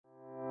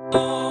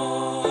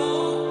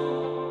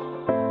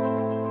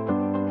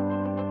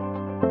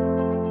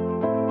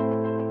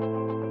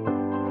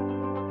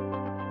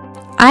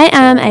I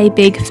am a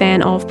big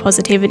fan of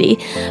positivity,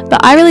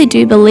 but I really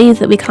do believe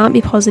that we can't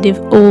be positive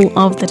all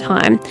of the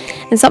time.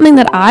 And something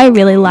that I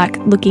really like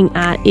looking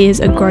at is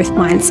a growth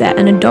mindset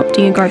and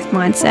adopting a growth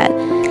mindset.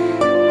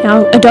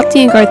 Now,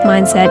 adopting a growth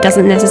mindset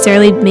doesn't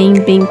necessarily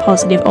mean being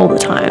positive all the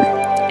time.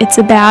 It's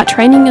about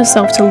training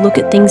yourself to look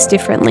at things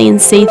differently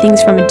and see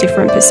things from a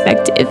different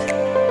perspective.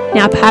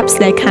 Now, perhaps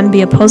there can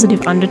be a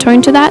positive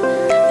undertone to that.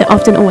 There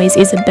often always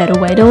is a better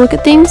way to look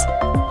at things.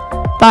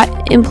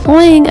 But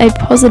employing a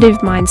positive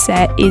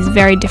mindset is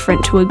very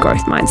different to a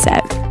growth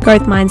mindset.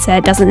 Growth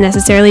mindset doesn't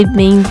necessarily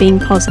mean being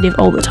positive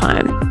all the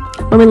time.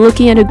 When we're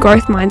looking at a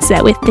growth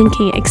mindset, we're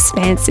thinking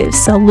expansive,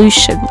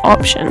 solution,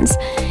 options,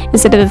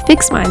 instead of a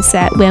fixed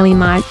mindset where we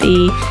might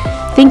be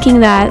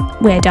thinking that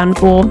we're done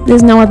for,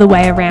 there's no other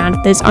way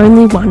around, there's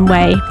only one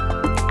way,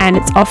 and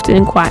it's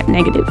often quite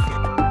negative.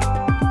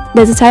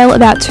 There's a tale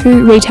about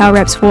two retail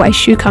reps for a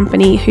shoe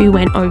company who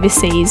went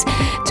overseas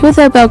to a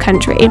third world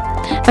country,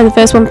 and the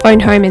first one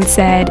phoned home and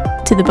said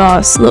to the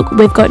boss, "Look,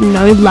 we've got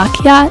no luck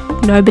here,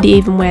 nobody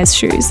even wears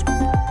shoes."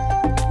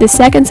 The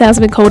second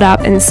salesman called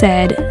up and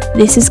said,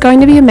 "This is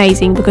going to be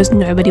amazing because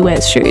nobody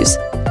wears shoes."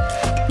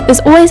 There's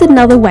always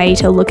another way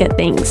to look at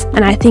things,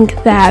 and I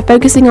think that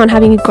focusing on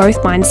having a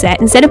growth mindset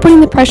instead of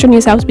putting the pressure on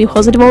yourself to be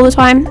positive all the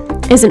time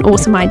is an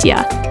awesome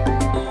idea.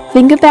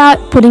 Think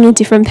about putting a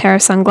different pair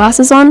of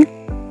sunglasses on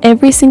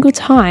every single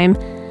time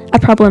a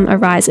problem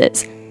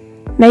arises.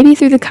 Maybe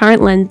through the current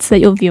lens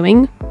that you're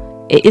viewing,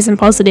 it isn't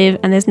positive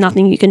and there's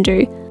nothing you can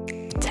do.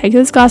 Take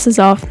those glasses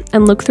off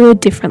and look through a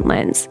different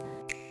lens.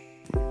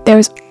 There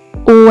is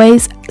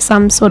always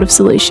some sort of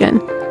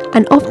solution,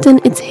 and often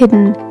it's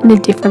hidden in a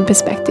different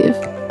perspective.